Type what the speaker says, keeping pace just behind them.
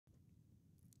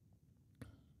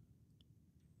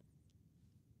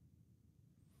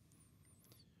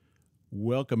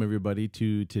Welcome, everybody,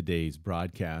 to today's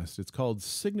broadcast. It's called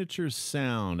Signature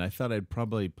Sound. I thought I'd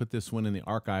probably put this one in the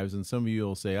archives, and some of you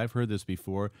will say, I've heard this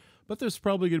before, but there's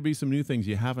probably going to be some new things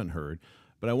you haven't heard.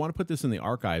 But I want to put this in the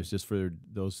archives just for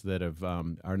those that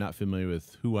are not familiar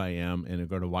with who I am and are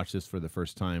going to watch this for the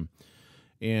first time.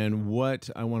 And what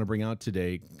I want to bring out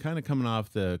today, kind of coming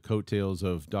off the coattails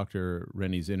of Dr.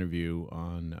 Rennie's interview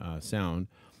on sound,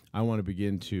 I want to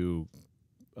begin to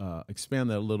expand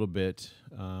that a little bit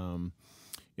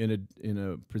in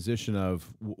a position of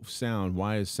sound.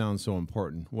 Why is sound so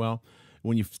important? Well,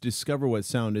 when you discover what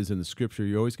sound is in the Scripture,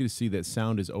 you're always going to see that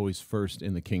sound is always first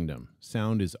in the kingdom.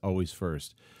 Sound is always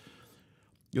first.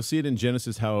 You'll see it in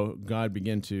Genesis how God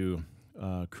began to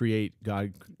create.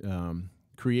 God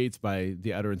creates by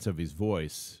the utterance of His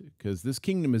voice, because this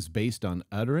kingdom is based on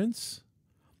utterance.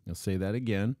 I'll say that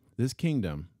again. This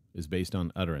kingdom is based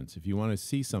on utterance. If you want to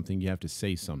see something, you have to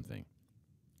say something.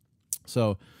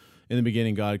 So in the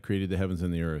beginning, God created the heavens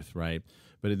and the earth, right?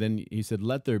 But then He said,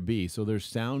 let there be. So there's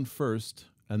sound first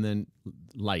and then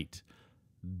light.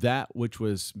 That which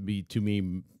was to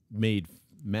me made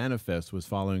manifest was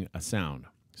following a sound.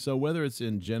 So whether it's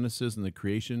in Genesis and the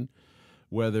creation,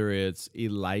 whether it's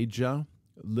Elijah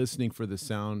listening for the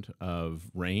sound of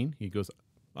rain, he goes,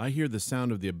 I hear the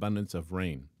sound of the abundance of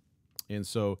rain. And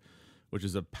so, which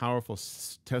is a powerful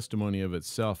testimony of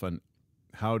itself on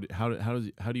how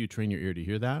do you train your ear to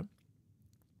hear that?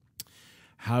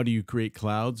 How do you create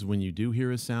clouds when you do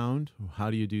hear a sound? How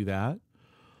do you do that?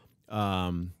 Then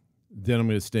I'm going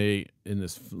to stay in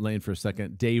this lane for a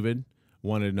second. David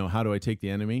wanted to know, how do I take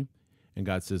the enemy? And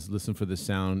God says, listen for the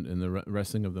sound and the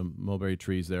rustling of the mulberry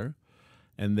trees there.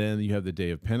 And then you have the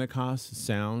day of Pentecost,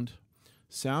 sound.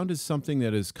 Sound is something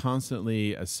that is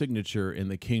constantly a signature in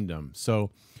the kingdom.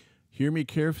 So hear me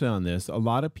carefully on this. A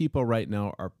lot of people right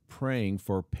now are praying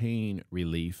for pain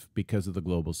relief because of the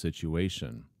global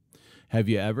situation. Have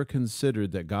you ever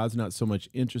considered that God's not so much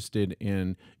interested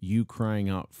in you crying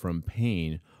out from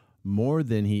pain more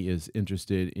than He is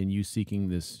interested in you seeking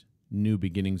this new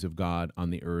beginnings of God on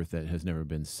the earth that has never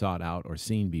been sought out or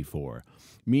seen before?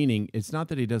 Meaning, it's not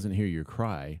that He doesn't hear your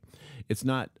cry. It's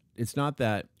not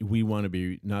that we want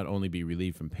to not only be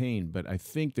relieved from pain, but I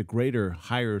think the greater,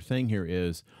 higher thing here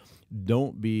is,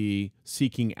 don't be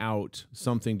seeking out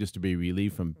something just to be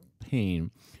relieved from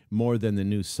pain more than the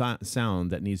new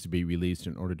sound that needs to be released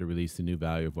in order to release the new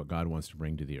value of what God wants to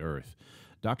bring to the earth.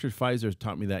 Dr. Pfizer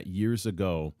taught me that years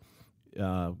ago.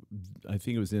 I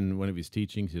think it was in one of his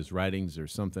teachings, his writings or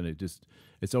something.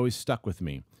 It's always stuck with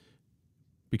me,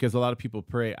 because a lot of people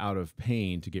pray out of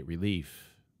pain to get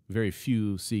relief. Very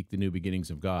few seek the new beginnings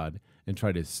of God and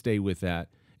try to stay with that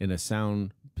in a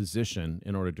sound position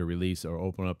in order to release or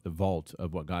open up the vault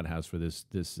of what God has for this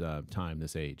time,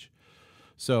 this age.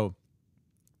 So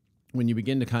when you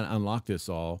begin to kind of unlock this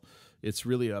all, it's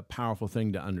really a powerful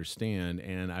thing to understand,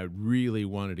 and I really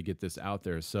wanted to get this out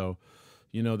there. So,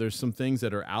 there's some things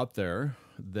that are out there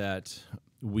that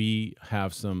we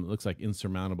have some, looks like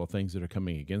insurmountable things that are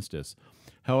coming against us.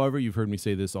 However, you've heard me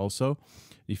say this also.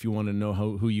 If you want to know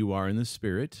who you are in the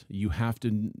Spirit, you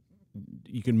can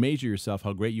measure yourself,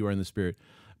 how great you are in the Spirit,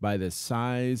 by the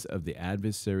size of the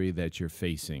adversary that you're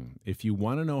facing. If you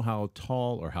want to know how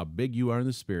tall or how big you are in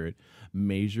the Spirit,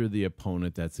 measure the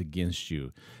opponent that's against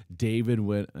you. David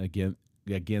went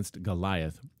against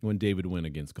Goliath. When David went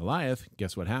against Goliath,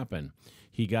 guess what happened?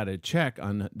 He got a check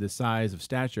on the size of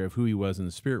stature of who he was in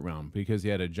the spirit realm, because he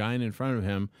had a giant in front of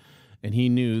him, and he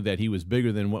knew that he was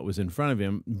bigger than what was in front of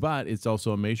him, but it's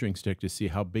also a measuring stick to see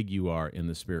how big you are in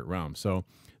the spirit realm. So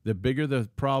the bigger the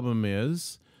problem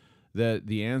is, that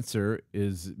the answer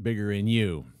is bigger in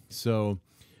you. So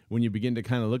when you begin to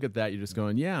kind of look at that, you're just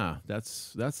going, yeah,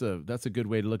 that's a good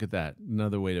way to look at that.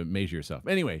 Another way to measure yourself.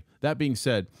 Anyway, that being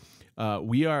said,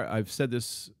 I've said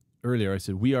this earlier. I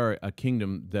said we are a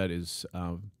kingdom that is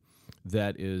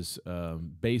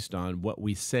based on what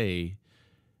we say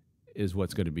is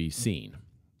what's going to be seen.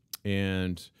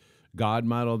 And God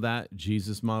modeled that,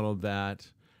 Jesus modeled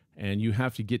that, and you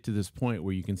have to get to this point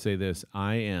where you can say this: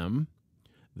 I am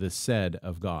the said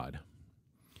of God.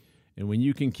 And when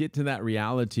you can get to that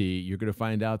reality, you're going to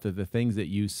find out that the things that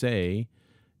you say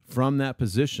from that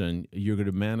position, you're going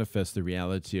to manifest the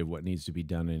reality of what needs to be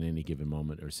done in any given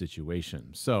moment or situation.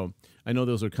 So I know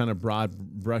those are kind of broad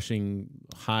brushing,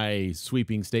 high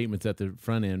sweeping statements at the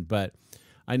front end, but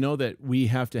I know that we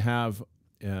have to have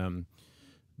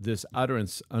this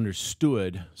utterance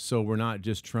understood, so we're not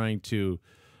just trying to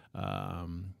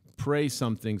pray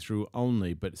something through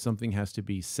only, but something has to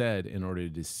be said in order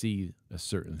to see a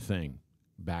certain thing.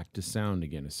 Back to sound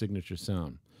again, a signature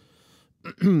sound.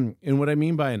 And what I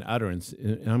mean by an utterance,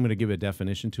 and I'm going to give a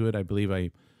definition to it. I believe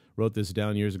I wrote this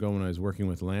down years ago when I was working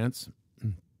with Lance.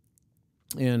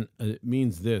 And it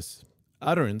means this: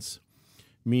 utterance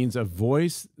means a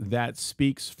voice that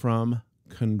speaks from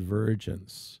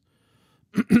convergence.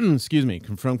 Excuse me,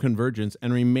 from convergence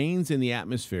and remains in the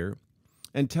atmosphere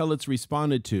until it's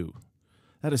responded to.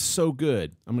 That is so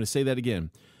good. I'm going to say that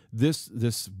again.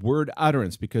 This word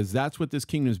utterance, because that's what this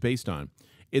kingdom is based on.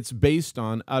 It's based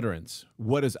on utterance.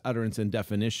 What is utterance in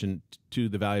definition to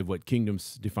the value of what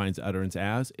kingdoms defines utterance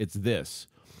as? It's this: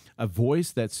 a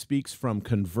voice that speaks from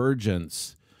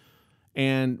convergence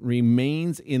and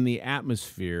remains in the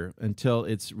atmosphere until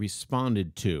it's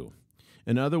responded to.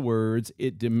 In other words,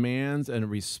 it demands a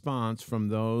response from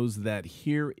those that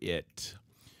hear it.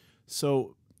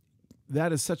 So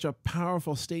that is such a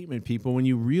powerful statement, people, when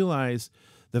you realize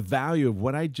the value of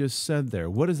what I just said there.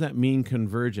 What does that mean,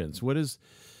 convergence? What does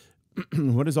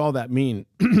all that mean?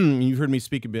 You've heard me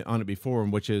speak a bit on it before,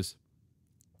 which is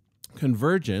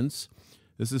convergence.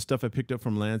 This is stuff I picked up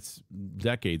from Lance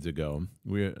decades ago.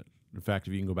 In fact,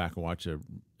 if you can go back and watch an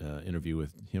interview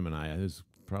with him and I, it was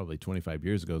probably 25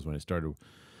 years ago is when I started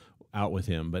out with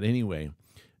him. But anyway,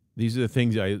 these are the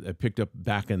things I picked up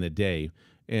back in the day.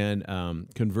 And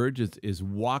convergence is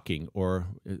walking, or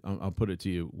I'll put it to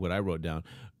you what I wrote down.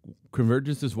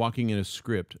 Convergence is walking in a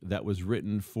script that was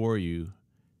written for you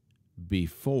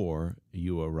before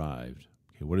you arrived.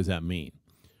 Okay, what does that mean?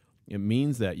 It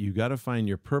means that you got to find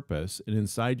your purpose, and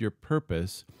inside your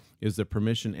purpose is the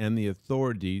permission and the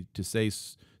authority to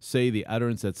say the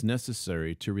utterance that's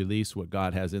necessary to release what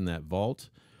God has in that vault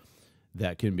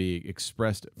that can be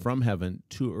expressed from heaven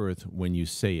to earth when you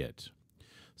say it.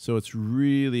 So it's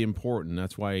really important.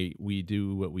 That's why we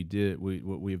do what we did,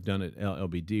 what we've done at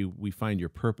LBD. We find your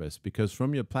purpose, because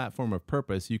from your platform of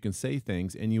purpose, you can say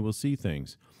things and you will see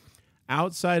things.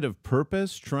 Outside of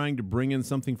purpose, trying to bring in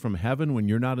something from heaven when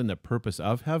you're not in the purpose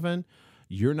of heaven,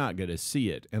 you're not going to see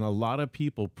it. And a lot of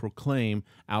people proclaim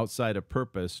outside of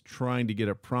purpose, trying to get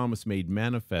a promise made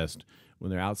manifest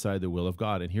when they're outside the will of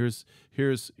God. And here's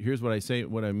what I say.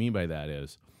 What I mean by that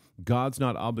is, God's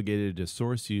not obligated to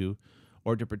source you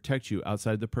or to protect you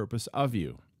outside the purpose of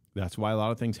you. That's why a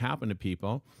lot of things happen to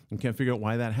people and can't figure out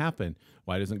why that happened.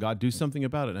 Why doesn't God do something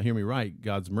about it? Now, hear me right.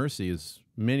 God's mercy is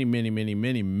many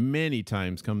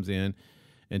times comes in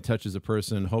and touches a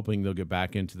person, hoping they'll get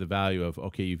back into the value of,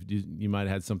 okay, you might have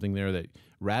had something there that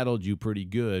rattled you pretty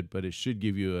good, but it should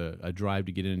give you a drive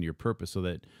to get into your purpose, so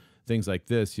that things like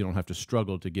this, you don't have to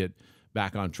struggle to get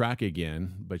back on track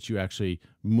again, but you actually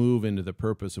move into the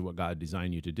purpose of what God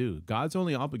designed you to do. God's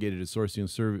only obligated to source you and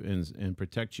serve and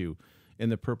protect you in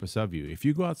the purpose of you. If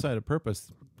you go outside of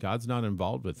purpose, God's not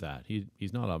involved with that.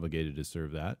 He's not obligated to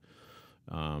serve that.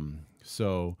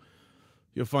 So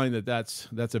you'll find that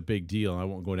that's a big deal. I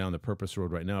won't go down the purpose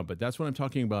road right now, but that's what I'm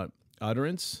talking about.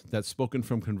 Utterance that's spoken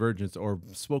from convergence or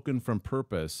spoken from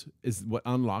purpose is what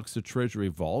unlocks the treasury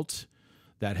vault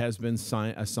that has been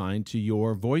assigned to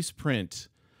your voice print.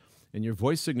 And your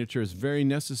voice signature is very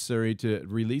necessary to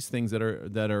release things that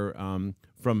are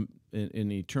from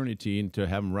in eternity, and to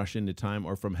have them rush into time,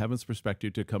 or from heaven's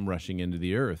perspective to come rushing into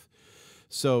the earth.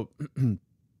 So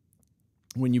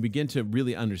when you begin to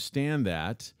really understand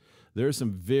that, there are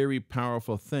some very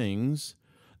powerful things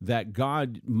that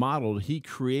God modeled. He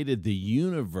created the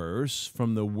universe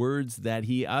from the words that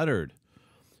he uttered.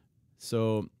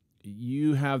 So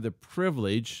you have the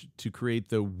privilege to create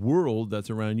the world that's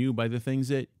around you by the things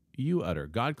that you utter.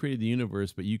 God created the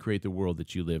universe, but you create the world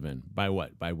that you live in. By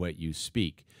what? By what you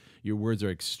speak. Your words are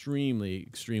extremely,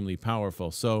 extremely powerful.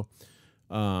 So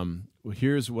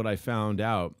here's what I found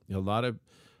out. A lot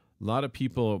of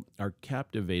people are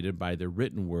captivated by the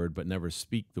written word, but never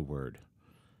speak the word.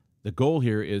 The goal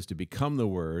here is to become the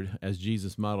word. As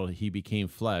Jesus modeled, he became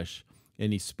flesh,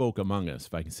 and he spoke among us,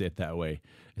 if I can say it that way.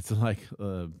 It's like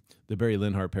the Barry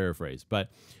Linhart paraphrase.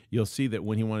 But you'll see that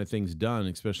when he wanted things done,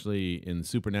 especially in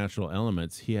supernatural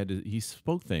elements, he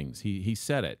spoke things. He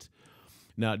said it.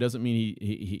 Now, it doesn't mean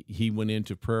he went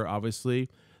into prayer, obviously.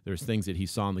 There's things that he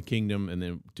saw in the kingdom, and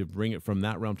then to bring it from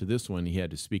that realm to this one, he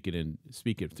had to speak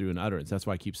it through an utterance. That's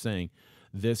why I keep saying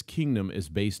this kingdom is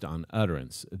based on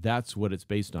utterance. That's what it's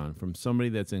based on. From somebody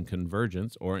that's in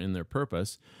convergence or in their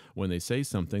purpose, when they say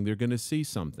something, they're going to see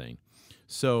something.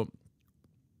 So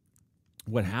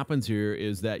what happens here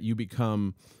is that you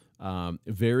become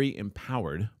very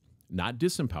empowered, not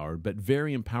disempowered, but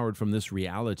very empowered from this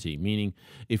reality. Meaning,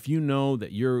 if you know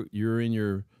that you're in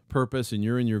your purpose and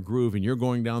you're in your groove and you're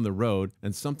going down the road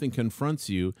and something confronts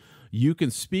you, You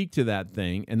can speak to that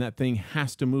thing, and that thing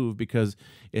has to move because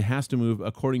it has to move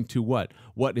according to what?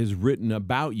 What is written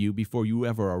about you before you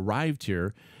ever arrived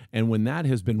here. And when that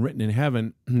has been written in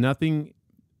heaven, nothing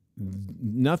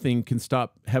can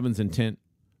stop heaven's intent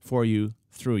for you,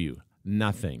 through you.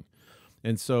 Nothing.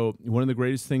 And so one of the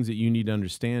greatest things that you need to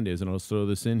understand is, and I'll throw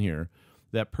this in here,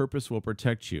 that purpose will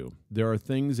protect you. There are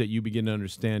things that you begin to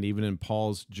understand even in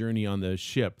Paul's journey on the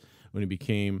ship when he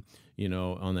became,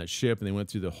 on that ship and they went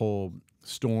through the whole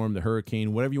storm, the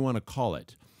hurricane, whatever you want to call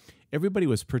it. Everybody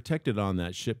was protected on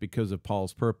that ship because of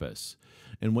Paul's purpose.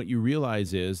 And what you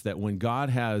realize is that when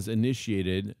God has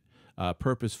initiated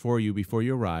purpose for you before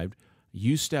you arrived,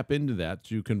 you step into that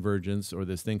through convergence, or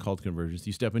this thing called convergence.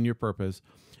 You step into your purpose.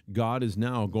 God is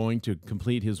now going to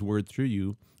complete his word through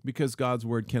you because God's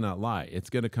word cannot lie. It's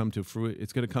going to come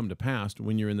to pass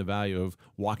when you're in the value of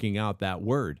walking out that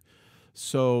word.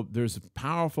 So there's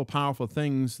powerful, powerful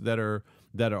things that are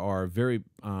very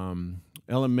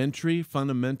elementary,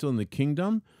 fundamental in the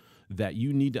kingdom that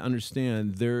you need to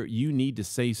understand. You need to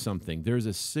say something. There's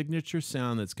a signature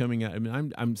sound that's coming out. I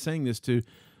mean, I'm saying this to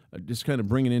just kind of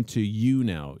bring it into you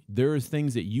now. There are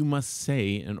things that you must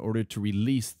say in order to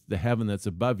release the heaven that's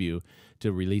above you,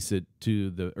 to release it to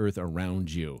the earth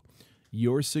around you.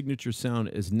 Your signature sound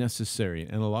is necessary.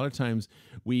 And a lot of times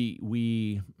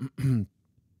we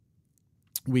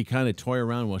kind of toy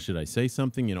around. Well, should I say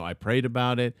something? I prayed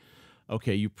about it.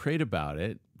 Okay, you prayed about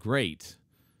it. Great.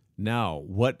 Now,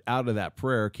 what out of that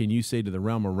prayer can you say to the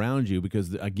realm around you?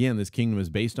 Because, again, this kingdom is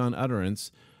based on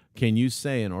utterance. Can you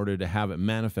say in order to have it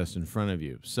manifest in front of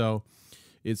you? So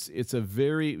it's a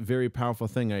very, very powerful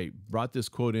thing. I brought this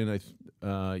quote in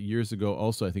years ago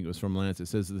also. I think it was from Lance. It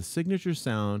says, the signature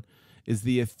sound is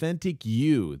the authentic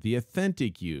you,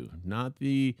 not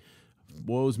the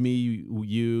woe's me,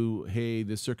 you, hey,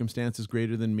 this circumstance is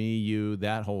greater than me, you,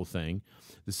 that whole thing.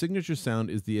 The signature sound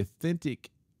is the authentic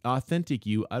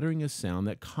you uttering a sound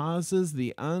that causes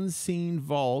the unseen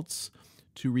vaults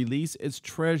to release its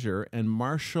treasure and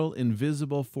marshal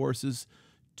invisible forces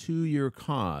to your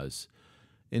cause.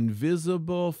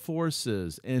 Invisible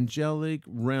forces, angelic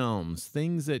realms,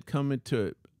 things that come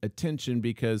into attention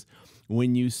because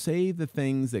when you say the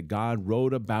things that God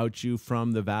wrote about you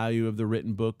from the value of the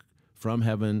written book from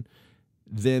heaven,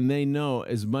 then they know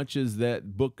as much as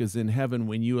that book is in heaven,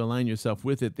 when you align yourself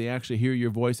with it, they actually hear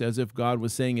your voice as if God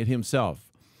was saying it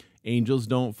himself. Angels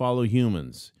don't follow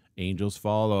humans. Angels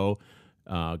follow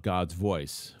God's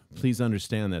voice. Please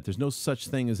understand that. There's no such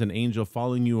thing as an angel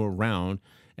following you around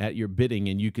at your bidding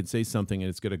and you could say something and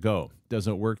it's going to go. It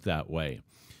doesn't work that way.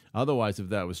 Otherwise, if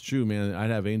that was true, man, I'd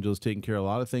have angels taking care of a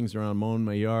lot of things around, mowing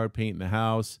my yard, painting the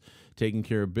house, taking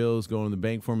care of bills, going to the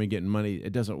bank for me, getting money.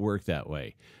 It doesn't work that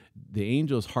way. The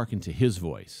angels hearken to his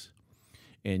voice.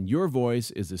 And your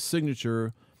voice is a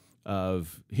signature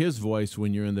of his voice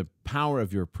when you're in the power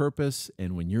of your purpose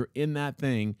and when you're in that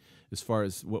thing as far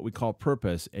as what we call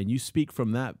purpose and you speak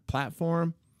from that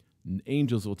platform,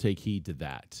 angels will take heed to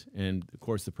that. And, of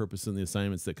course, the purpose and the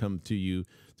assignments that come to you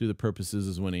through the purposes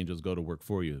is when angels go to work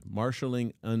for you,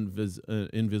 marshaling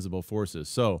invisible forces.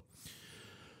 So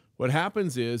what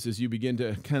happens is you begin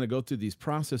to kind of go through these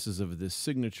processes of this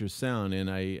signature sound, and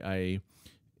I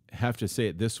have to say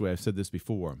it this way. I've said this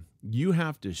before. You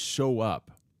have to show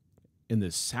up in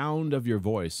the sound of your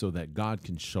voice so that God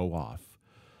can show off.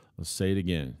 I'll say it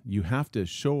again. You have to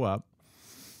show up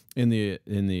in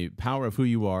the power of who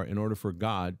you are in order for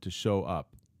God to show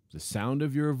up. The sound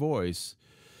of your voice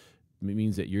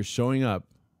means that you're showing up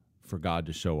for God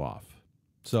to show off.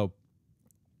 So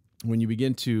when you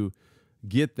begin to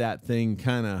get that thing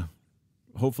kind of,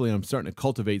 hopefully I'm starting to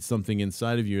cultivate something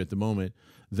inside of you at the moment.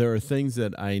 There are things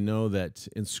that I know that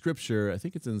in Scripture, I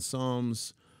think it's in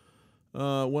Psalms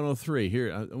 103.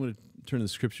 Here, I'm going to turn to the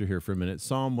Scripture here for a minute.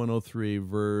 Psalm 103,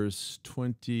 verse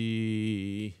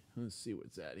 20. Let's see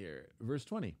what's that here. Verse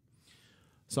 20.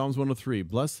 Psalms 103.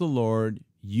 Bless the Lord,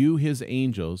 you his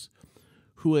angels,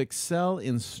 who excel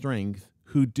in strength,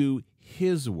 who do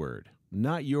his word.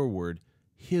 Not your word,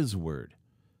 his word.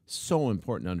 So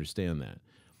important to understand that.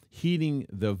 Heeding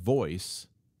the voice,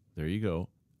 there you go,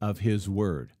 of his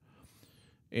word.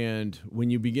 And when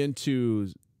you begin to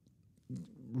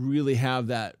really have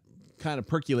that kind of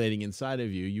percolating inside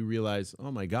of you, you realize,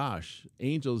 oh my gosh,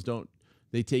 angels don't,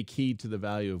 they take heed to the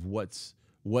value of what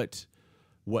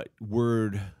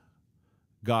word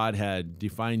God had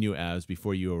defined you as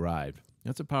before you arrived.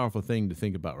 That's a powerful thing to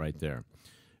think about right there,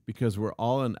 because we're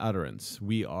all an utterance.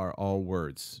 We are all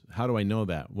words. How do I know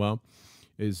that? Well,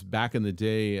 is back in the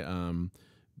day,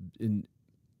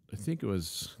 I think it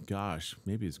was, gosh,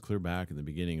 maybe it's clear back in the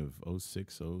beginning of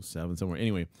 '06, '07, somewhere.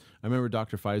 Anyway, I remember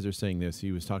Dr. Pfizer saying this.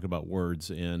 He was talking about words,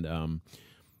 and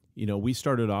we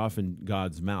started off in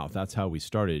God's mouth. That's how we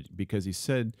started, because he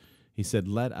said,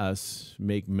 let us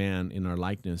make man in our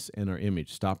likeness and our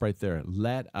image. Stop right there.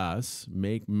 Let us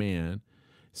make man.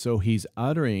 So he's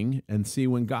uttering, and see,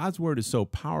 when God's word is so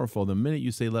powerful, the minute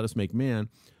you say, let us make man,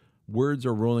 words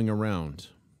are rolling around.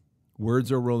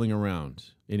 Words are rolling around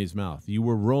in his mouth. You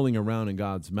were rolling around in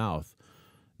God's mouth.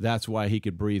 That's why he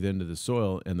could breathe into the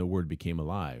soil and the word became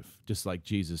alive, just like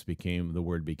the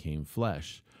word became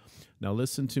flesh. Now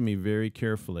listen to me very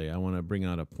carefully. I want to bring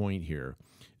out a point here,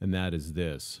 and that is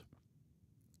this.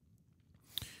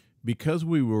 Because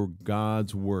we were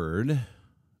God's word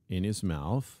in his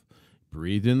mouth,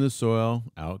 breathed in the soil,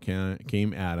 out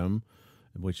came Adam,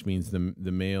 which means the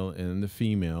male and the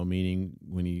female, meaning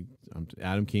when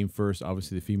Adam came first,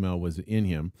 obviously the female was in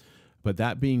him. But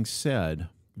that being said,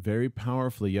 very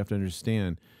powerfully, you have to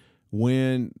understand,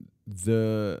 when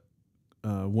the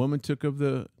woman took of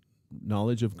the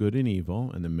knowledge of good and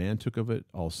evil, and the man took of it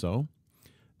also,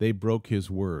 they broke his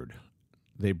word.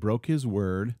 They broke his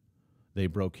word. They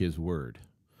broke his word.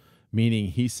 Meaning,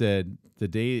 he said,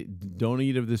 don't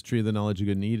eat of this tree of the knowledge of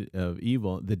good and of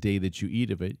evil. The day that you eat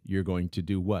of it, you're going to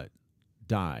do what?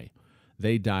 Die.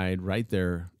 They died right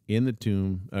there in the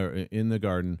tomb, or in the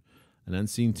garden. An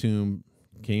unseen tomb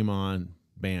came on,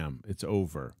 bam, it's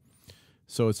over.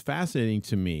 So it's fascinating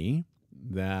to me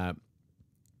that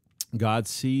God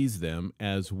sees them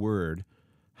as word.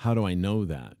 How do I know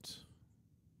that?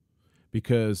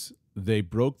 Because they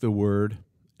broke the word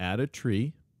at a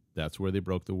tree. That's where they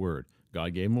broke the word.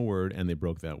 God gave them a word, and they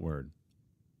broke that word.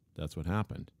 That's what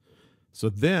happened. So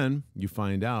then you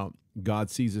find out God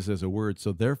sees us as a word,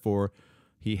 so therefore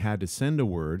he had to send a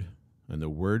word, and the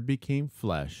word became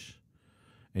flesh,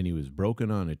 and he was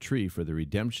broken on a tree for the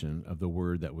redemption of the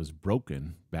word that was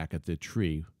broken back at the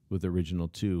tree with the original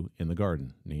two in the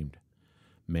garden, named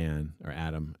man, or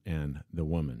Adam, and the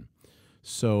woman.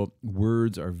 So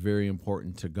words are very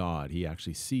important to God. He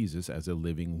actually sees us as a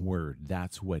living word.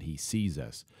 That's what he sees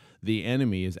us. The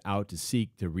enemy is out to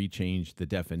seek to rechange the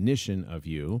definition of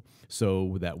you,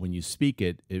 so that when you speak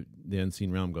it, the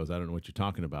unseen realm goes, I don't know what you're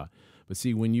talking about. But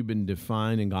see, when you've been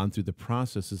defined and gone through the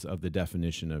processes of the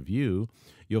definition of you,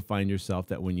 you'll find yourself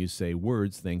that when you say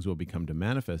words, things will become to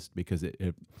manifest, because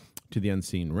to the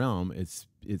unseen realm,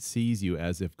 it sees you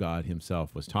as if God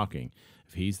himself was talking.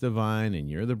 If he's the vine and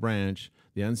you're the branch,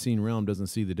 the unseen realm doesn't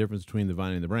see the difference between the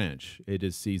vine and the branch. It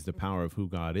just sees the power of who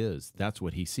God is. That's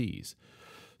what he sees.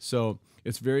 So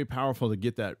it's very powerful to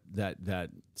get that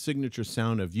signature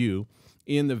sound of you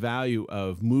in the value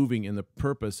of moving in the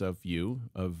purpose of you,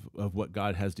 of what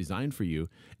God has designed for you,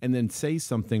 and then say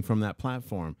something from that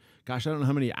platform. Gosh, I don't know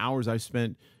how many hours I've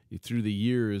spent through the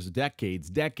years, decades,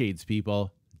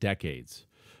 people, decades.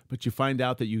 But you find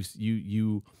out that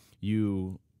you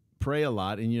pray a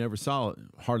lot and you never saw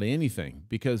hardly anything,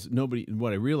 because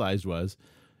what I realized was,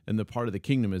 and the part of the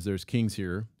kingdom is there's kings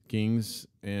here, kings,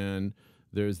 and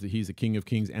he's the King of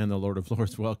Kings and the Lord of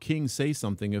Lords. Well, kings say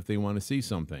something if they want to see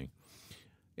something.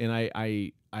 And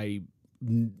I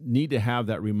need to have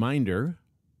that reminder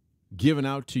given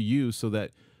out to you so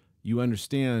that you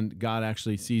understand God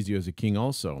actually sees you as a king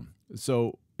also.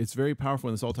 So it's very powerful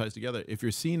when this all ties together. If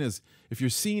you're seen as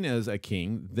a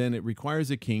king, then it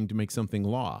requires a king to make something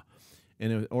law.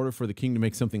 And in order for the king to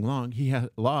make something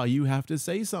law, you have to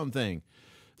say something.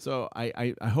 So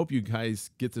I hope you guys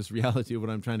get this reality of what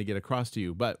I'm trying to get across to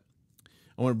you. But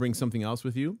I want to bring something else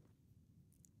with you.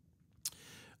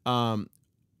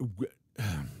 If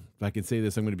I can say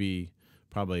this, I'll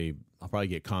probably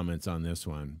get comments on this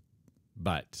one.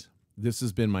 But this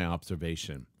has been my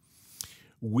observation.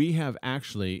 We have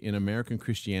actually, in American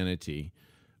Christianity,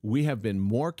 we have been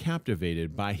more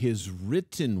captivated by his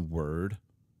written word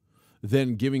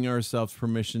than giving ourselves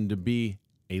permission to be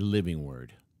a living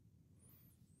word.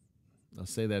 I'll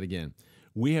say that again.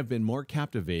 We have been more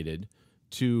captivated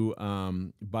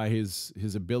by his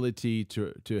ability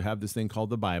to have this thing called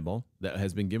the Bible that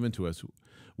has been given to us.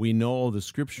 We know all the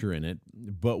scripture in it,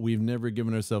 but we've never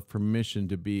given ourselves permission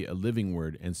to be a living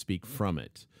word and speak from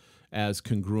it, as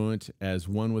congruent, as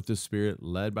one with the Spirit,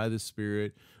 led by the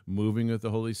Spirit, moving with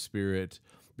the Holy Spirit,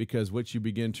 because what you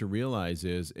begin to realize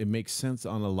is it makes sense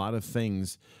on a lot of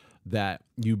things that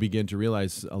you begin to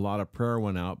realize. A lot of prayer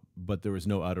went out, but there was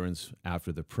no utterance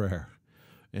after the prayer.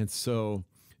 And so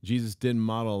Jesus didn't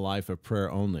model a life of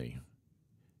prayer only.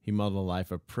 He modeled a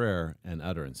life of prayer and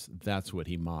utterance. That's what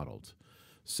he modeled.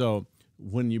 So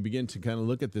when you begin to kind of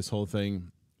look at this whole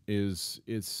thing,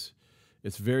 it's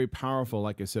very powerful.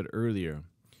 Like I said earlier,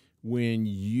 When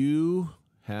you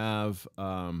have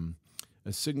a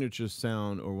signature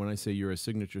sound, or when I say you're a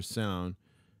signature sound,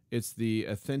 it's the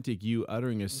authentic you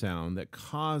uttering a sound that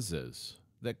causes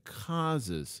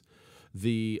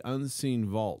the unseen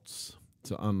vaults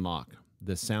to unlock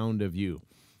the sound of you.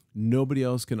 Nobody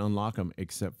else can unlock them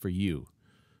except for you.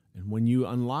 And when you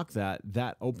unlock that,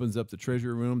 that opens up the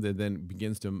treasure room that then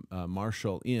begins to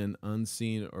marshal in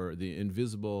unseen, or the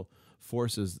invisible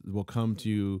forces will come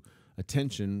to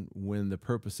attention when the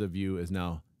purpose of you is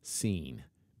now seen.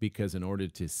 Because in order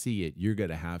to see it, you're going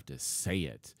to have to say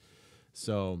it.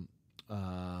 So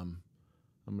I'm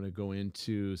going to go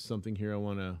into something here I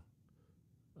want to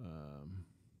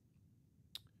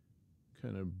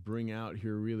kind of bring out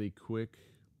here really quick.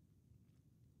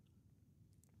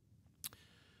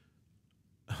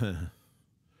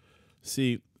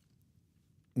 See,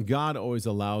 God always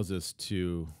allows us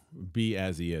to be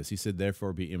as he is. He said,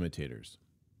 therefore, be imitators.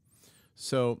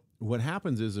 So what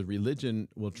happens is a religion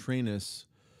will train us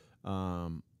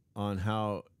on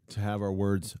how to have our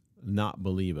words not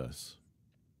believe us.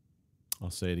 I'll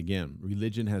say it again.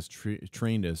 Religion has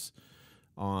trained us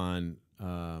on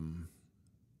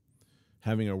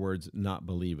having our words not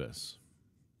believe us.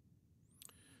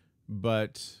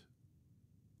 But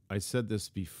I said this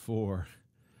before.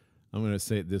 I'm going to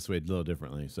say it this way a little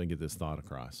differently so I can get this thought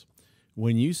across.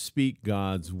 When you speak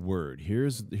God's word,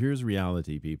 here's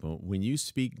reality, people. When you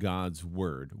speak God's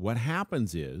word, what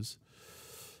happens is,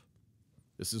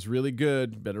 this is really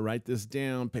good. Better write this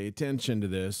down. Pay attention to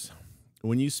this.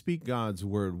 When you speak God's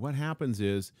word, what happens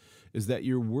is that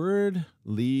your word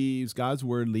leaves, God's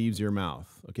word leaves your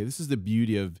mouth. Okay, this is the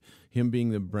beauty of him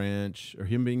being the branch, or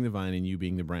him being the vine and you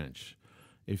being the branch.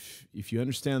 If you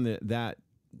understand that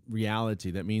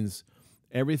reality, that means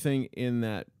everything in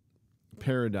that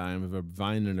paradigm of a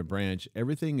vine and a branch,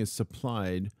 everything is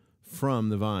supplied from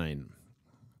the vine.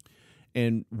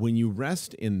 And when you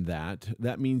rest in that,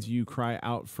 that means you cry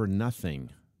out for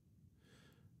nothing.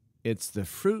 It's the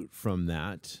fruit from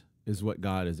that is what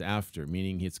God is after,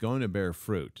 meaning it's going to bear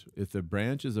fruit. If the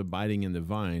branch is abiding in the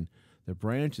vine, the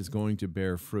branch is going to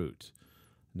bear fruit.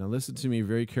 Now listen to me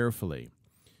very carefully.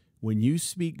 When you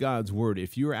speak God's word,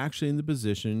 if you're actually in the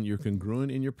position, you're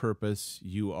congruent in your purpose,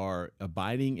 you are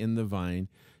abiding in the vine,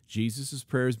 Jesus'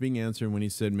 prayer is being answered when he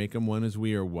said, make them one as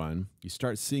we are one. You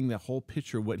start seeing that whole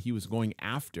picture of what he was going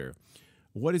after.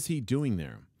 What is he doing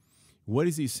there? What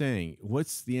is he saying?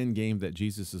 What's the end game that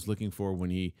Jesus is looking for when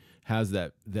he has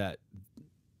that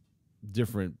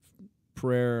different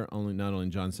prayer, not only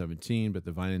in John 17, but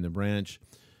the vine and the branch?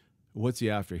 What's he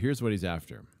after? Here's what he's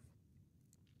after.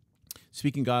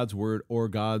 Speaking God's word, or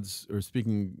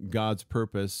speaking God's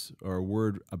purpose, or a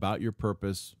word about your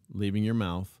purpose leaving your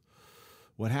mouth.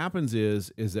 What happens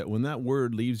is that when that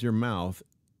word leaves your mouth,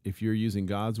 if you're using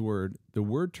God's word, the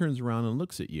word turns around and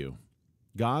looks at you.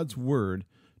 God's word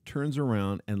turns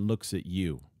around and looks at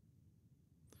you.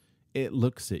 It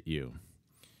looks at you.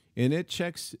 And it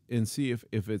checks and see if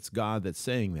it's God that's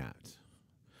saying that.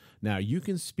 Now, you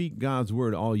can speak God's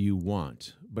word all you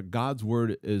want, but God's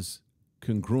word is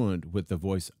congruent with the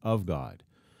voice of God.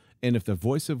 And if the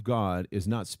voice of God is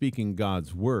not speaking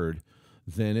God's word,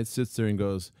 then it sits there and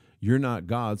goes, you're not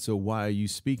God, so why are you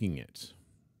speaking it?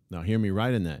 Now, hear me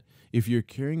right in that. If you're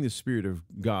carrying the Spirit of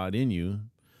God in you,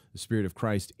 the Spirit of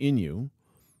Christ in you,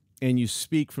 and you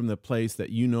speak from the place that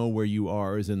you know where you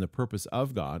are is in the purpose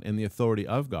of God and the authority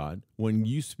of God, when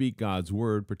you speak God's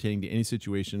word pertaining to any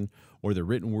situation, or the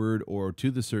written word, or to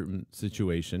the certain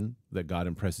situation that God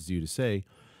impresses you to say,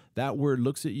 that word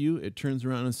looks at you, it turns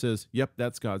around and says, yep,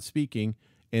 that's God speaking,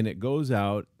 and it goes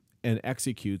out and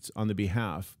executes on the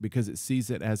behalf because it sees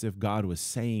it as if God was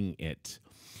saying it.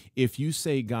 If you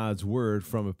say God's word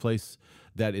from a place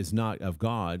that is not of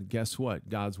God, guess what?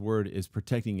 God's word is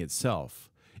protecting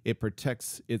itself. It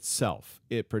protects itself.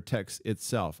 It protects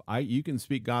itself. You can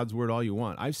speak God's word all you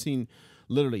want. I've seen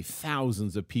literally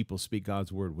thousands of people speak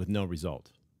God's word with no result.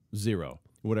 Zero.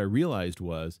 What I realized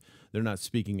was they're not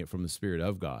speaking it from the Spirit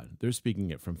of God. They're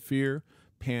speaking it from fear,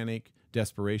 panic,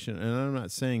 desperation. And I'm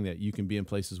not saying that you can be in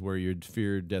places where you're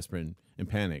feared, desperate, and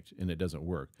panicked, and it doesn't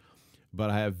work. But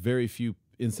I have very few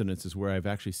incidences where I've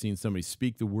actually seen somebody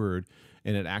speak the word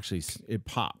and it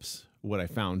pops. What I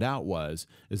found out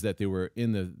is that they were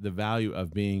in the value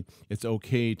of being, it's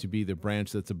okay to be the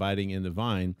branch that's abiding in the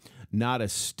vine, not a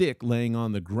stick laying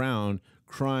on the ground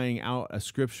crying out a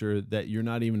scripture that you're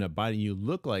not even abiding. You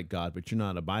look like God, but you're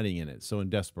not abiding in it. So in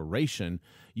desperation,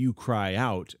 you cry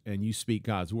out and you speak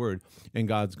God's word, and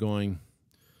God's going,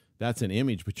 that's an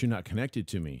image, but you're not connected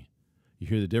to me. You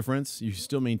hear the difference? You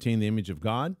still maintain the image of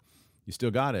God. You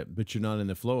still got it, but you're not in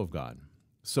the flow of God.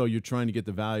 So you're trying to get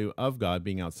the value of God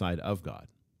being outside of God.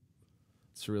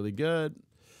 It's really good.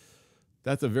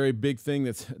 That's a very big thing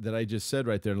that I just said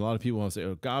right there. And a lot of people want to say,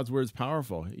 oh, God's word is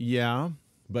powerful. Yeah,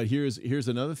 but here's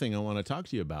another thing I want to talk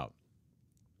to you about.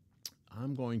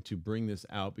 I'm going to bring this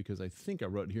out because I think I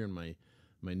wrote it here in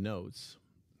my notes.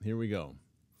 Here we go.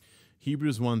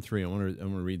 Hebrews 1:3. I'm going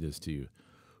to read this to you.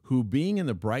 Who being in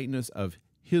the brightness of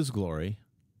his glory,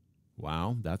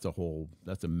 wow, that's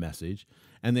a message,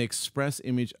 and the express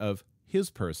image of his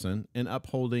person, and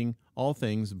upholding all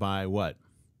things by what?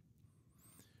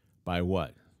 By what?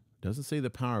 It doesn't say the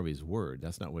power of his word.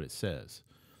 That's not what it says.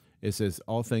 It says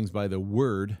all things by the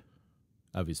word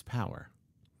of his power.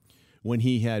 When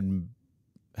he had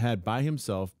by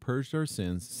himself purged our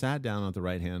sins, sat down at the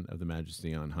right hand of the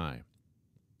majesty on high.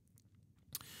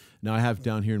 Now I have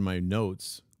down here in my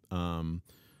notes,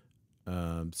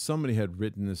 somebody had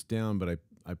written this down, but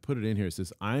I put it in here. It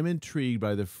says, I'm intrigued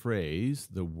by the phrase,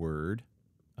 the word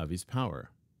of his power.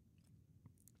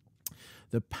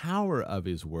 The power of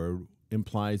his word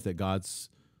implies that God's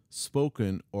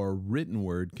spoken or written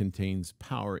word contains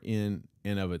power in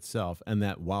and of itself, and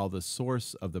that while the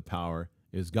source of the power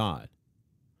is God.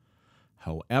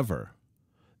 However,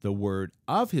 the word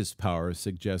of his power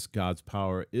suggests God's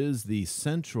power is the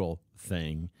central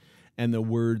thing, and the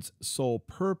word's sole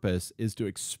purpose is to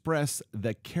express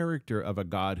the character of a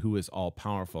God who is all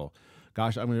powerful.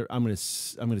 Gosh, I'm gonna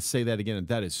say that again, and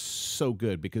that is so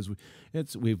good because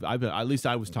at least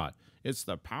I was taught it's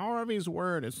the power of his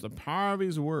word. It's the power of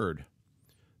his word.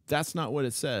 That's not what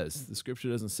it says. The scripture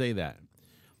doesn't say that.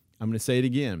 I'm going to say it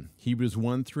again. Hebrews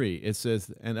 1:3. It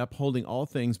says, and upholding all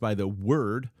things by the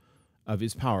word of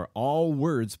his power. All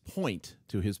words point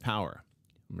to his power.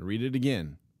 I'm going to read it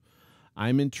again.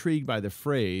 I'm intrigued by the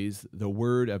phrase, the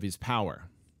word of his power.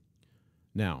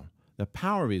 Now, the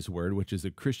power of his word, which is a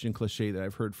Christian cliche that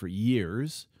I've heard for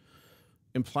years,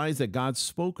 implies that God's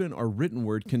spoken or written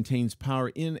word contains power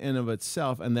in and of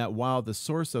itself, and that while the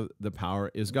source of the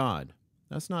power is God.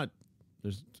 It's not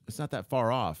that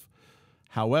far off.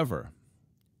 However,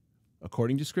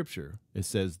 according to Scripture, it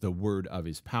says the word of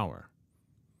his power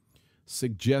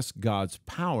suggests God's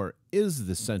power is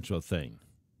the central thing.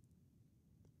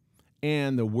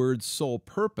 And the word's sole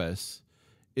purpose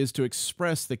is to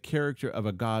express the character of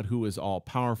a God who is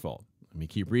all-powerful. Let me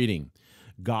keep reading.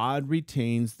 God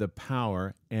retains the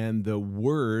power, and the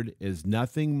word is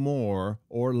nothing more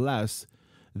or less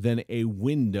than a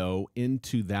window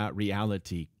into that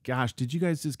reality. Gosh, did you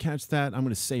guys just catch that? I'm going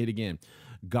to say it again.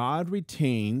 God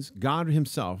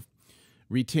himself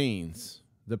retains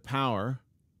the power,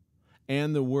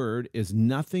 and the word is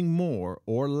nothing more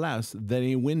or less than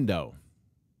a window.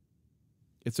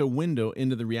 It's a window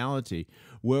into the reality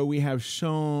where we have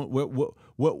shown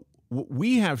what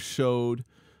we have showed.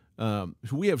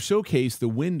 We have showcased the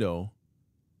window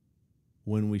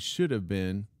when we should have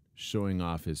been showing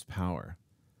off his power.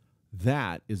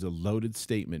 That is a loaded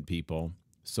statement, people.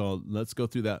 So let's go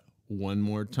through that one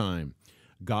more time.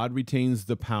 God retains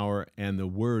the power, and the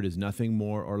word is nothing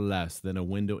more or less than a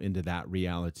window into that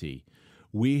reality.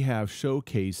 We have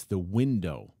showcased the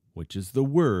window, which is the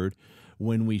word,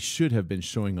 when we should have been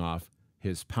showing off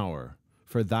his power.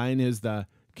 For thine is the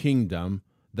kingdom,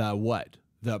 the what?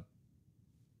 The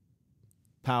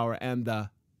power and the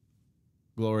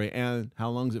glory. And how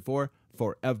long is it for?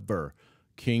 Forever.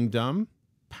 Kingdom,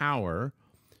 power,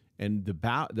 and the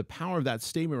power of that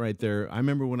statement right there. I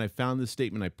remember when I found this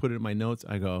statement, I put it in my notes.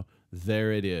 I go,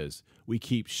 there it is. We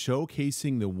keep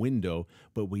showcasing the window,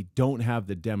 but we don't have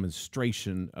the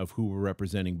demonstration of who we're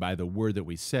representing by the word that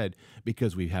we said,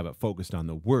 because we have it focused on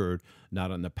the word,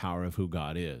 not on the power of who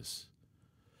God is.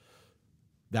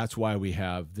 That's why we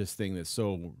have this thing that's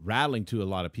so rattling to a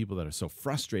lot of people that are so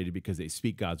frustrated because they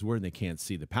speak God's word and they can't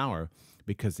see the power,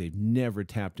 because they've never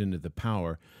tapped into the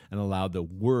power and allowed the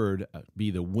word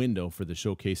be the window for the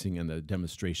showcasing and the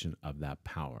demonstration of that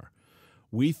power.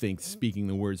 We think speaking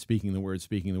the word,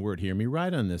 hear me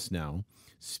right on this now,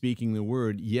 speaking the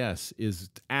word, yes, is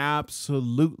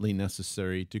absolutely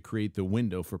necessary to create the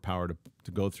window for power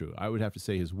to go through. I would have to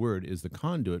say his word is the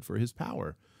conduit for his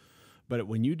power. But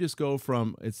when you just go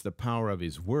from it's the power of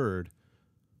his word,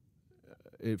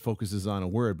 it focuses on a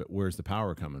word, but where's the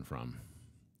power coming from?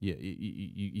 Yeah,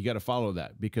 you got to follow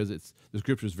that, because the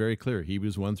scripture is very clear.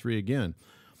 Hebrews 1:3 again.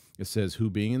 It says, who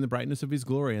being in the brightness of his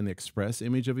glory and the express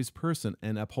image of his person,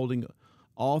 and upholding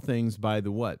all things by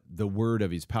the what? The word of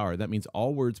his power. That means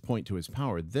all words point to his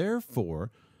power.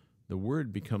 Therefore, the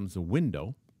word becomes a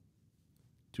window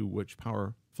to which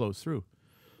power flows through.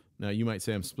 Now, you might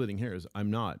say I'm splitting hairs.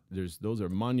 I'm not. Those are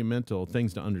monumental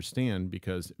things to understand,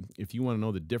 because if you want to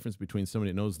know the difference between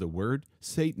somebody that knows the word,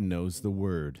 Satan knows the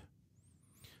word.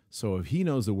 So if he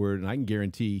knows the word, and I can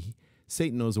guarantee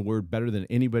Satan knows the word better than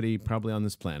anybody probably on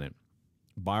this planet,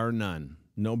 bar none.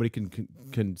 Nobody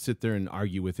can sit there and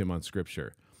argue with him on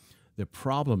Scripture. The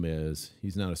problem is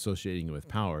he's not associating it with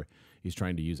power. He's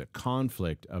trying to use a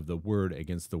conflict of the word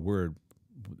against the word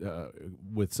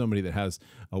with somebody that has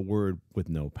a word with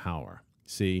no power.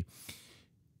 See,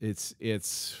 it's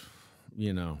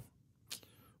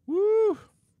woo.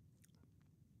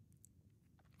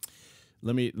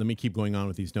 Let me keep going on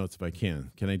with these notes if I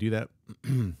can. Can I do that?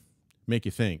 Make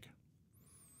you think.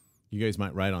 You guys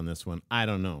might write on this one. I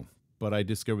don't know, but I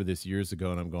discovered this years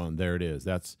ago, and I'm going, there it is.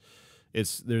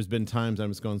 There's been times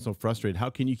I'm just going so frustrated. How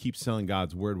can you keep selling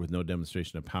God's word with no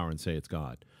demonstration of power and say it's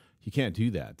God? You can't do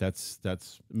that.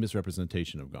 That's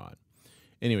misrepresentation of God.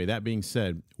 Anyway, that being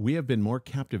said, we have been more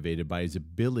captivated by his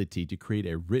ability to create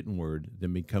a written word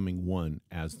than becoming one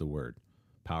as the word.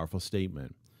 Powerful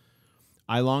statement.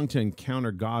 I long to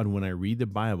encounter God when I read the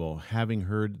Bible, having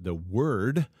heard the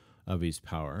word of his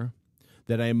power,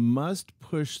 that I must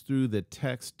push through the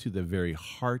text to the very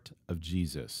heart of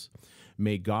Jesus.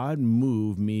 May God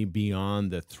move me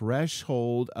beyond the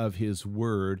threshold of his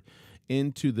word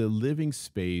into the living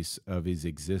space of his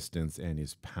existence and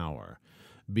his power,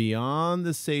 beyond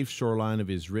the safe shoreline of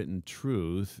his written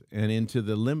truth and into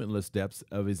the limitless depths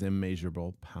of his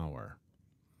immeasurable power.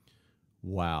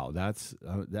 Wow, that's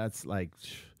like,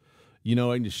 I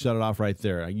can just shut it off right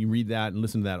there. You read that and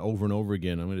listen to that over and over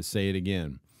again. I'm going to say it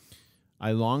again.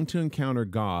 I long to encounter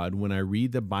God when I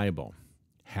read the Bible,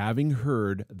 having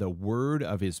heard the word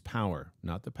of his power,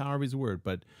 not the power of his word,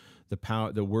 but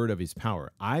the word of his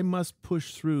power. I must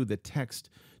push through the text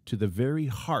to the very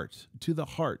heart, to the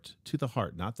heart,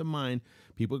 not the mind.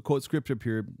 People quote scripture up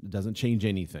here, it doesn't change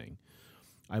anything.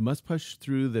 I must push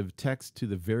through the text to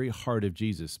the very heart of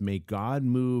Jesus. May God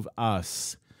move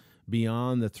us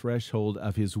beyond the threshold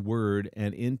of his word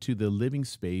and into the living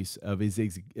space of his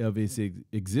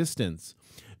existence,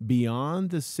 beyond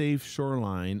the safe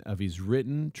shoreline of his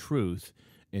written truth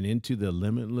and into the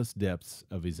limitless depths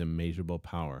of his immeasurable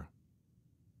power.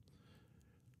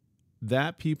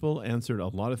 That, people, answered a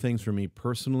lot of things for me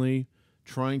personally,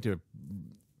 trying to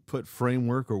put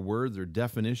framework or words or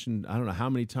definition. I don't know how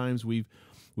many times we've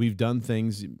done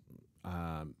things.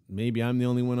 Maybe I'm the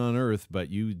only one on earth,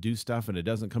 but you do stuff and it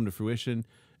doesn't come to fruition.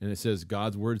 And it says,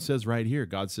 God's word says right here.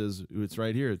 God says, it's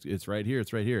right here. It's right here.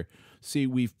 It's right here. See,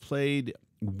 we've played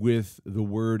with the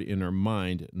word in our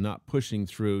mind, not pushing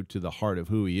through to the heart of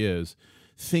who he is,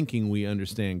 thinking we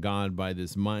understand God by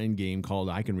this mind game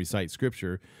called I can recite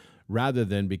scripture, rather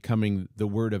than becoming the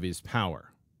word of his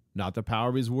power, not the power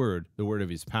of his word, the word of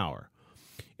his power.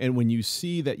 And when you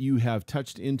see that you have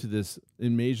touched into this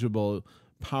immeasurable,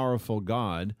 powerful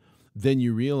God, then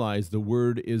you realize the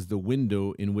word is the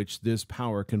window in which this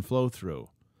power can flow through.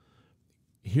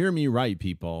 Hear me right,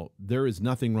 people. There is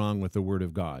nothing wrong with the word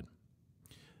of God.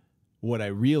 What I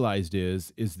realized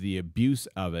is the abuse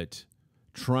of it,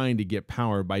 trying to get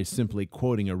power by simply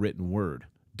quoting a written word.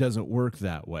 Doesn't work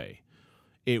that way.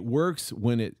 It works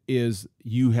when it is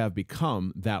you have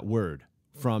become that word.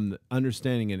 From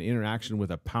understanding and interaction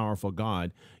with a powerful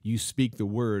God, you speak the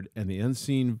word, and the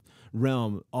unseen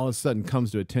realm all of a sudden comes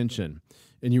to attention,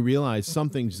 and you realize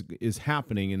something is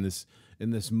happening in this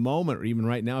moment, or even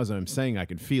right now as I'm saying, I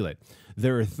can feel it.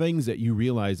 There are things that you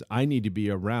realize I need to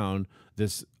be around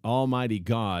this almighty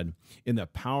God in the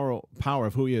power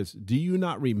of who he is. Do you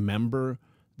not remember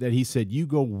that he said, you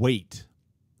go wait.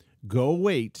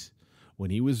 When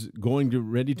he was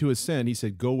ready to ascend, he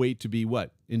said, go wait to be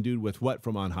what? Endued with what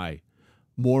from on high?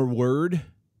 More word?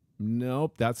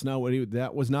 Nope,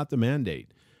 that was not the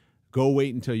mandate. Go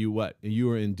wait until you what?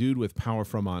 You are endued with power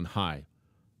from on high.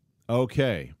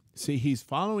 Okay. See, he's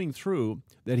following through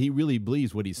that he really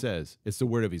believes what he says. It's the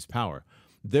word of his power.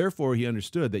 Therefore, he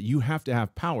understood that you have to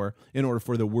have power in order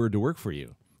for the word to work for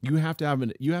you. You have to have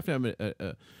an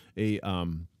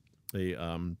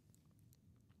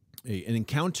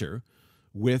encounter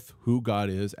with who God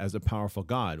is as a powerful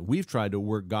God. We've tried to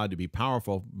work God to be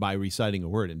powerful by reciting a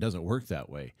word. It doesn't work that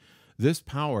way. This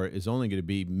power is only going to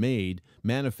be made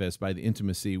manifest by the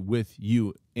intimacy with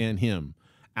you and him.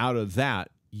 Out of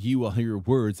that, you will hear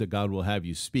words that God will have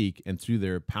you speak, and through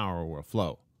their power will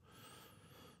flow.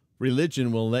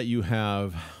 Religion will let you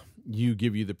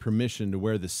give you the permission to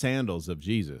wear the sandals of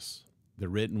Jesus, the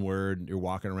written word. You're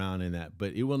walking around in that,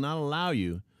 but it will not allow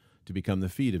you to become the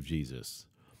feet of Jesus.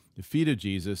 The feet of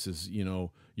Jesus is, you're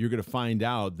going to find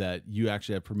out that you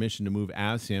actually have permission to move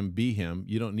as him, be him.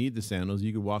 You don't need the sandals.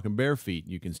 You can walk in bare feet.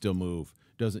 You can still move.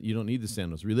 You don't need the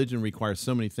sandals. Religion requires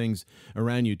so many things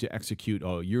around you to execute.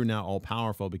 Oh, you're now all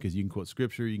powerful because you can quote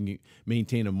scripture. You can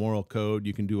maintain a moral code.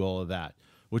 You can do all of that,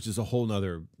 which is a whole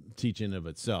nother teaching of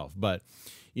itself. But,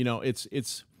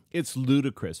 it's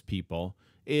ludicrous, people.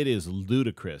 It is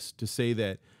ludicrous to say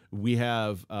that we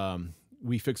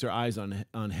fix our eyes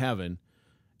on heaven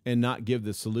and not give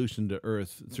the solution to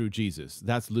earth through Jesus.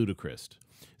 That's ludicrous.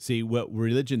 See, what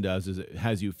religion does is it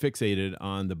has you fixated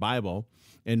on the Bible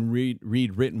and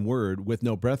read written word with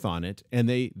no breath on it, and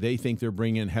they think they're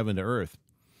bringing heaven to earth.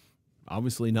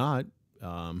 Obviously not.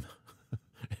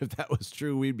 If that was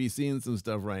true, we'd be seeing some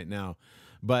stuff right now.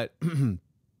 But I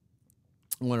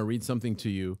want to read something to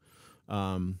you.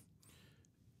 I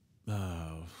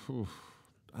don't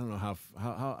know how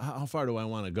far do I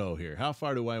want to go here? How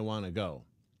far do I want to go?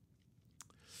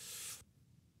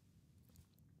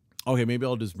 Okay, maybe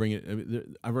I'll just bring it.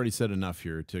 I've already said enough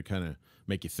here to kind of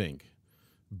make you think.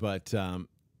 But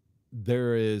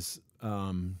there is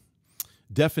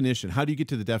definition. How do you get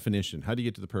to the definition? How do you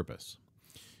get to the purpose?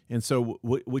 And so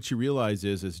what you realize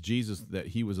is, as Jesus, that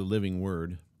he was a living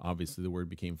word. Obviously, the word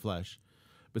became flesh.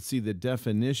 But see, the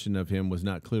definition of him was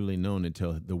not clearly known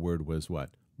until the word was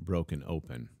what? Broken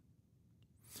open.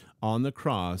 On the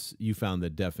cross, you found the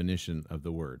definition of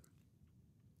the word.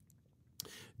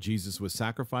 Jesus was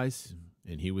sacrifice,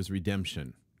 and he was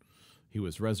redemption. He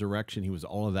was resurrection. He was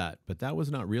all of that. But that was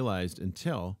not realized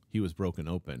until he was broken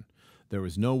open. There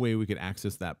was no way we could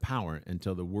access that power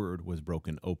until the word was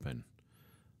broken open.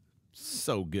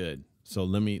 So good. So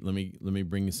let me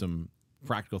bring you some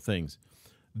practical things.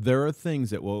 There are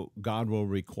things that God will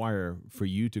require for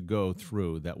you to go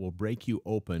through that will break you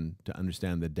open to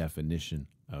understand the definition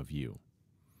of you.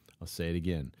 I'll say it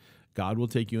again. God will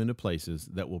take you into places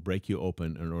that will break you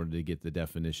open in order to get the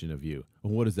definition of you.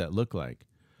 And what does that look like?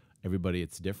 Everybody,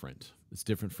 it's different. It's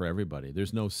different for everybody.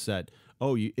 There's no set,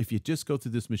 if you just go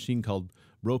through this machine called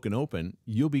broken open,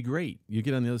 you'll be great. You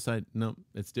get on the other side. No,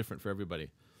 it's different for everybody.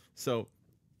 So,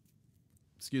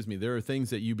 there are things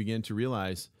that you begin to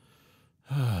realize.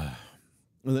 Let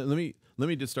me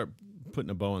just start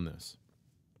putting a bow on this.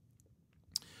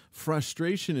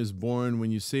 Frustration is born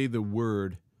when you say the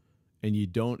word and you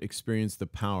don't experience the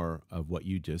power of what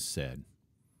you just said.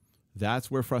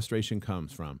 That's where frustration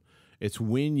comes from. It's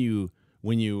when you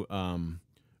utter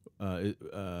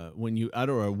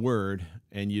a word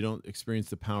and you don't experience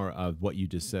the power of what you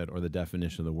just said or the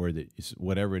definition of the word,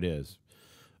 whatever it is.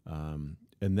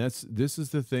 And this is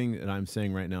the thing that I'm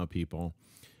saying right now, people.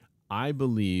 I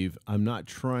believe I'm not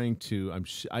trying to.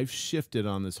 I've shifted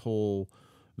on this whole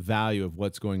value of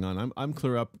what's going on. I'm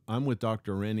clear up. I'm with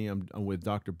Dr. Rennie. I'm with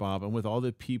Dr. Bob. I'm with all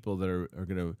the people that are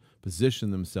going to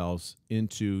position themselves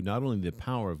into not only the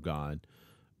power of God,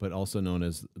 but also known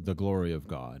as the glory of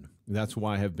God. That's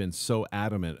why I have been so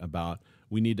adamant about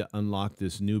we need to unlock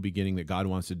this new beginning that God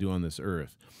wants to do on this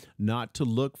earth. Not to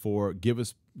look for give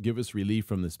us relief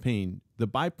from this pain. The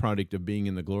byproduct of being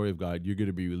in the glory of God, you're going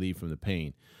to be relieved from the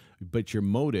pain. But your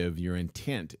motive, your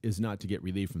intent is not to get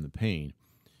relief from the pain.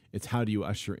 It's how do you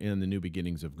usher in the new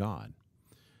beginnings of God.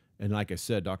 And like I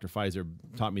said, Dr. Pfizer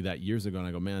taught me that years ago, and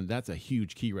I go, man, that's a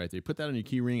huge key right there. Put that on your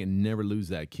key ring and never lose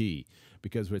that key,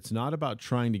 because it's not about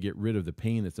trying to get rid of the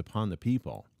pain that's upon the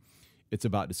people. It's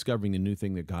about discovering the new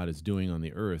thing that God is doing on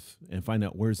the earth and find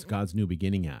out where's God's new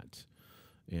beginning at.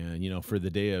 And, for the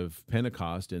day of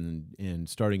Pentecost and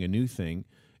starting a new thing,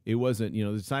 it wasn't, the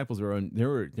disciples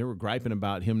they were griping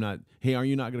about him not, hey, are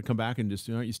you not going to come back and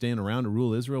aren't you staying around to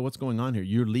rule Israel? What's going on here?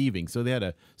 You're leaving. So they had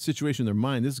a situation in their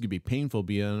mind. This is going to be painful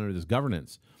being under this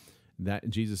governance. That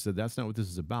Jesus said, that's not what this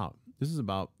is about. This is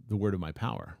about the word of my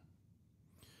power.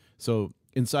 So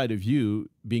inside of you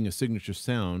being a signature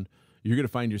sound, you're going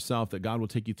to find yourself that God will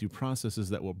take you through processes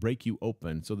that will break you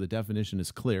open so the definition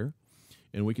is clear.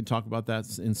 And we can talk about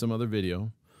that in some other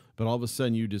video. But all of a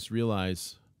sudden you just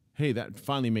realize, hey, that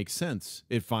finally makes sense.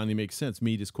 It finally makes sense.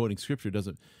 Me just quoting scripture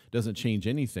doesn't change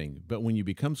anything. But when you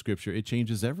become scripture, it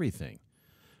changes everything.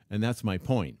 And that's my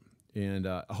point. And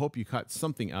I hope you caught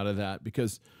something out of that,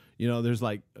 because there's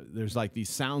like these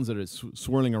sounds that are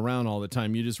swirling around all the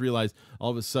time. You just realize all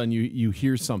of a sudden you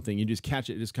hear something, you just catch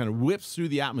it, it just kind of whips through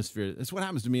the atmosphere. That's what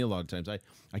happens to me a lot of times. I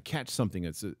catch something.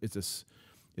 It's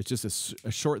just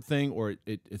a short thing, or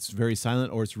it's very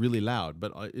silent, or it's really loud.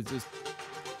 But it's just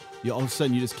all of a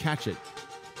sudden you just catch it,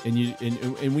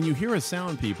 and when you hear a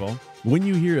sound, people, when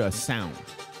you hear a sound,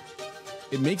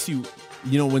 it makes you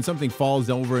when something falls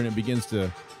over and it begins to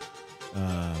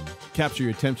capture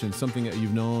your attention, something that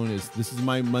you've known is, this is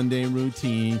my mundane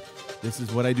routine. This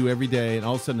is what I do every day. And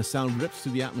all of a sudden, a sound rips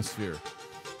through the atmosphere.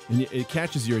 And it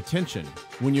catches your attention.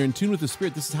 When you're in tune with the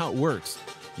Spirit, this is how it works.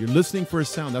 You're listening for a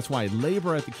sound. That's why I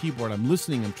labor at the keyboard. I'm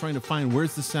listening. I'm trying to find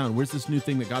where's the sound. Where's this new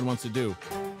thing that God wants to do?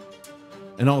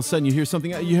 And all of a sudden, you hear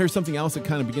something else that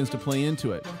kind of begins to play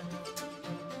into it.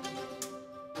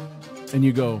 And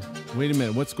you go, wait a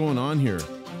minute, what's going on here?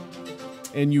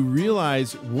 And you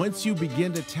realize once you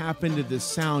begin to tap into this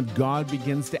sound, God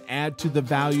begins to add to the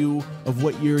value of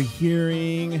what you're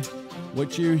hearing and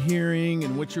what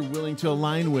you're willing to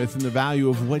align with, and the value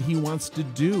of what he wants to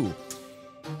do.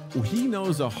 He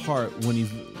knows a heart when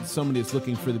somebody is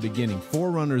looking for the beginning.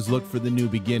 Forerunners look for the new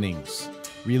beginnings.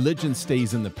 Religion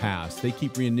stays in the past. They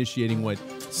keep reinitiating what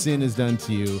sin has done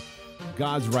to you.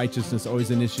 God's righteousness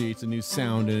always initiates a new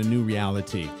sound and a new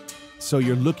reality. So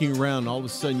you're looking around, and all of a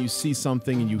sudden you see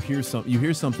something and you hear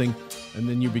something, and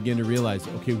then you begin to realize,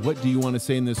 okay, what do you want to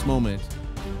say in this moment?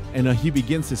 And he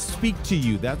begins to speak to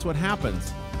you. That's what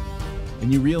happens.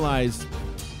 And you realize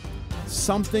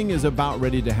something is about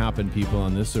ready to happen, people,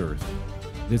 on this earth.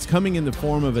 It's coming in the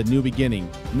form of a new beginning,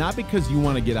 not because you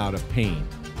want to get out of pain.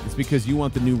 It's because you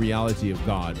want the new reality of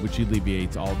God, which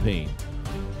alleviates all pain.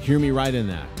 Hear me right in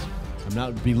that. I'm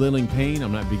not belittling pain.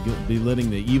 I'm not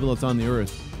belittling the evil that's on the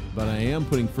earth. But I am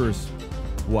putting first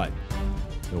what?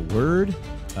 The word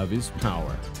of his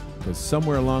power. Because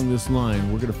somewhere along this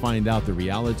line, we're going to find out the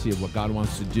reality of what God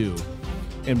wants to do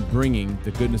and bringing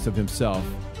the goodness of himself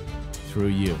through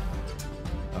you.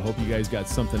 I hope you guys got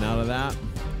something out of that.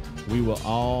 We will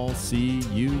all see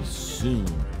you soon.